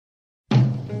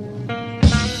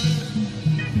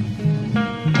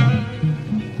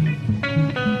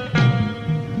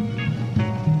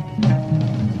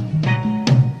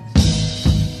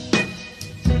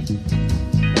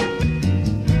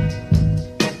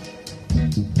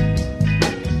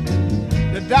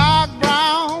The dark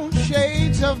brown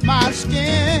shades of my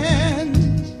skin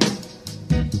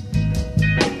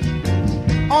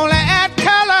only add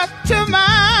color to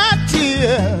my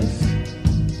tears.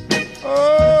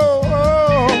 Oh,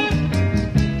 oh,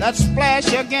 that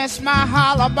splash against my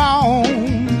hollow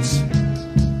bones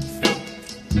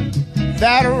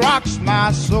that rocks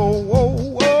my soul.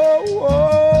 Oh, oh,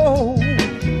 oh,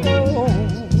 oh.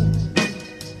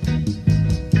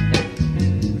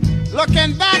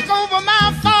 Looking back over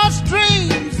my false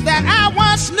dreams that I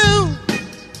once knew,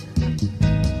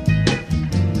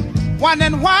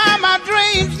 wondering why my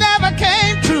dreams never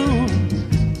came true.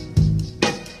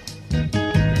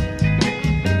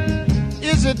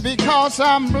 Is it because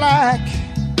I'm black?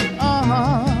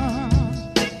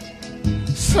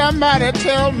 Somebody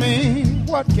tell me,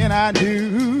 what can I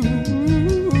do?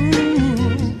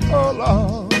 Oh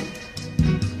Lord,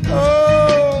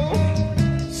 oh,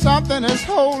 something is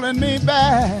holding me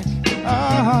back.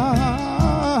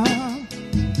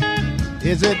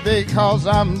 Is it because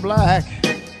I'm black?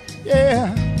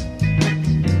 Yeah.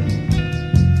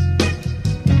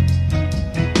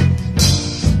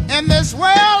 In this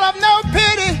world of no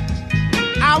pity,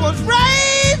 I was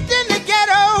raised in the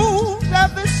ghettos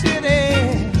of the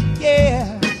city.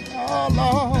 Yeah, oh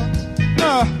Lord.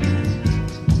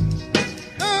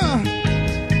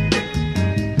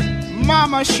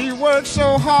 Mama, she worked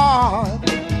so hard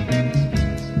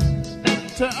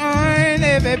to earn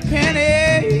every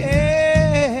penny.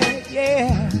 Yeah,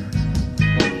 yeah.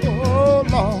 Oh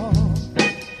Lord,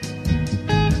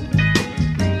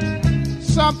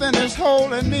 something is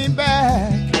holding me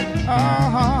back.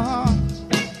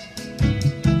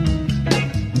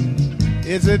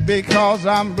 Is it because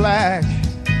I'm black?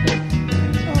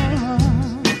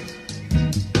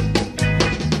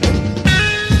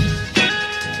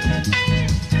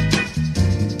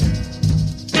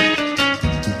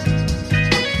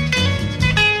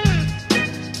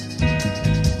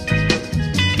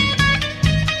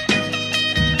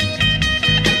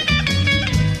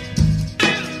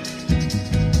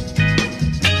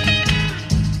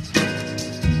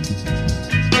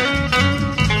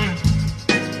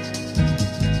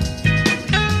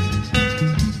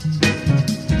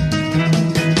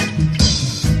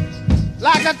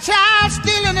 Like a child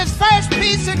stealing his first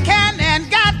piece of candy and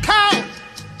got caught,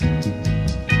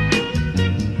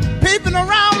 peeping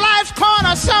around life's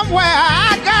corner somewhere,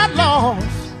 I got lost.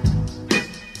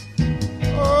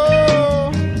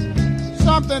 Oh,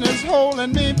 something is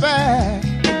holding me back.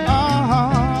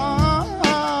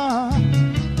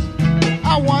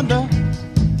 I wonder,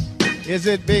 is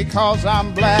it because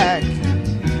I'm black?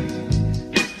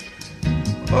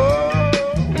 Oh,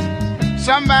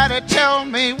 somebody tell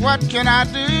me, what can I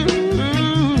do?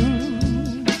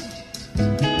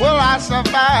 Will I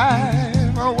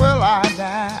survive or will I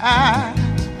die?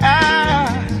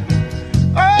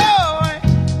 Oh,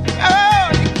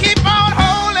 you keep on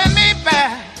holding me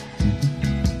back.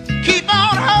 Keep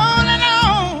on holding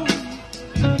on.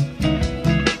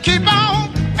 Keep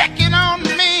on picking on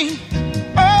me.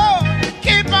 Oh,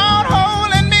 keep on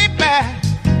holding me back.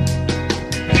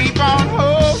 Keep on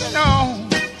holding on.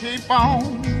 Keep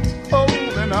on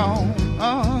holding on.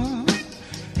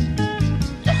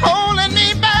 You're holding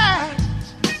me back.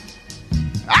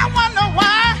 I wonder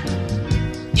why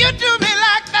you do me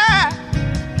like that.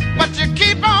 But you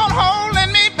keep on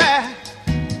holding me back.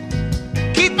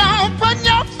 Keep on putting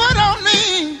your foot on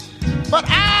me. But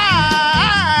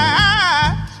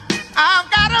I've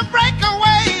got to break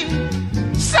away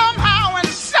somehow and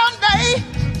someday.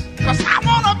 'Cause I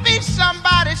want to be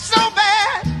somebody so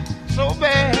bad, so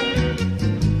bad.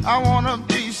 I want to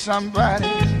be somebody.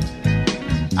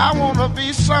 I want to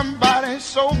be somebody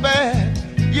so bad.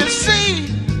 You see,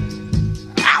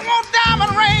 I want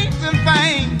diamond rings and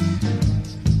things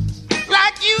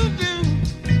like you do.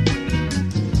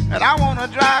 And I want to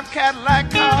drive Cadillac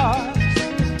cars.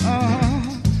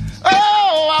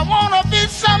 Oh, I want to be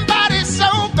somebody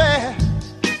so bad.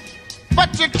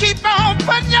 But you keep on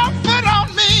putting your foot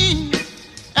on me.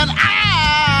 And I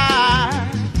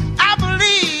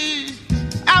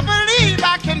believe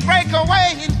I can break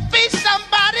away and be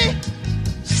somebody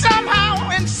somehow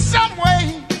in some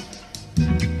way.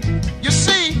 You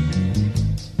see,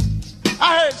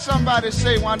 I heard somebody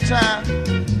say one time,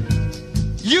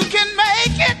 you can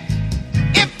make it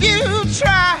if you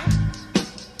try.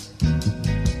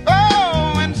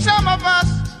 Oh, and some of us,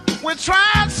 we're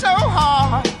trying so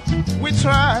hard. We're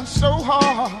trying so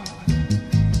hard.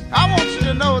 I want you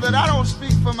to know that I don't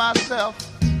speak for myself,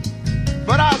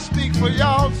 but I speak for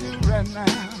y'all too right now.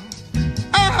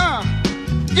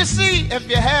 You see, if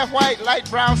you're half white, light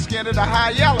brown skinned, or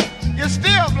high yellow, you're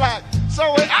still black.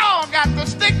 So we all got to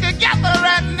stick together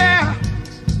right now.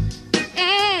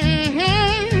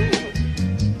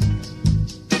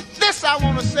 This I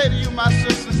want to say to you, my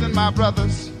sisters and my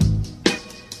brothers.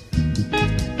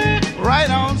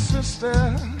 Right on, sister.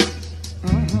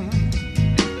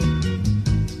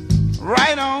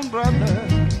 Right on, brother.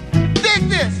 Dig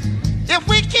this. If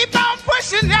we keep on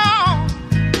pushing, y'all,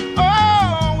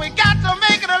 oh, we got to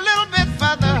make it a little bit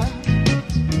further.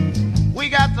 We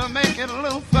got to make it a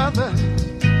little further.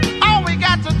 All we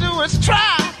got to do is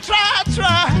try.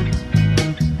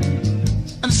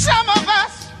 And some of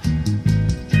us,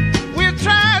 we're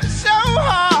trying so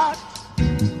hard.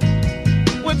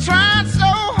 We're trying so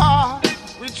hard.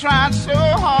 We're trying so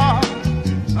hard.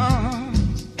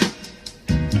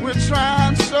 We're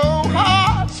trying so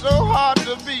hard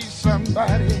to be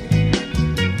somebody.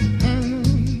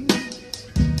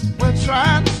 We're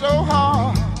trying so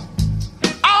hard.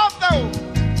 Although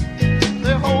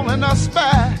they're holding us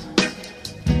back.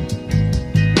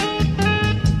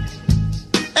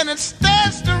 And it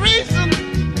stands to reason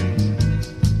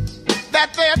that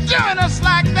they're doing us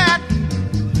like that.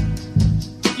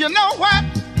 You know what?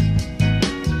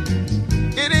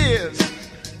 It is.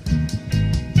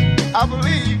 I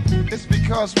believe it's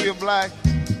because we're black.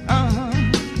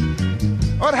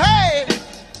 But hey,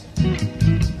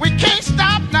 we can't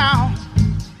stop now.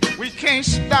 We can't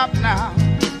stop now.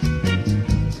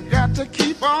 We got to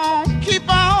keep on, keeping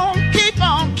on.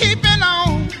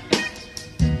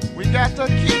 We got to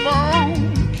keep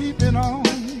on keeping on.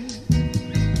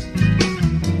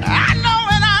 I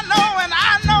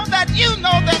know that you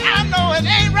know that I know it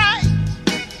ain't right.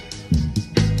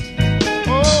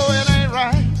 Oh, it ain't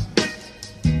right.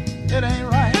 It ain't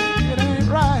right. It ain't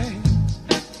right.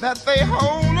 That they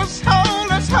hold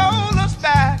us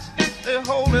back. They're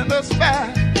holding us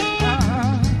back.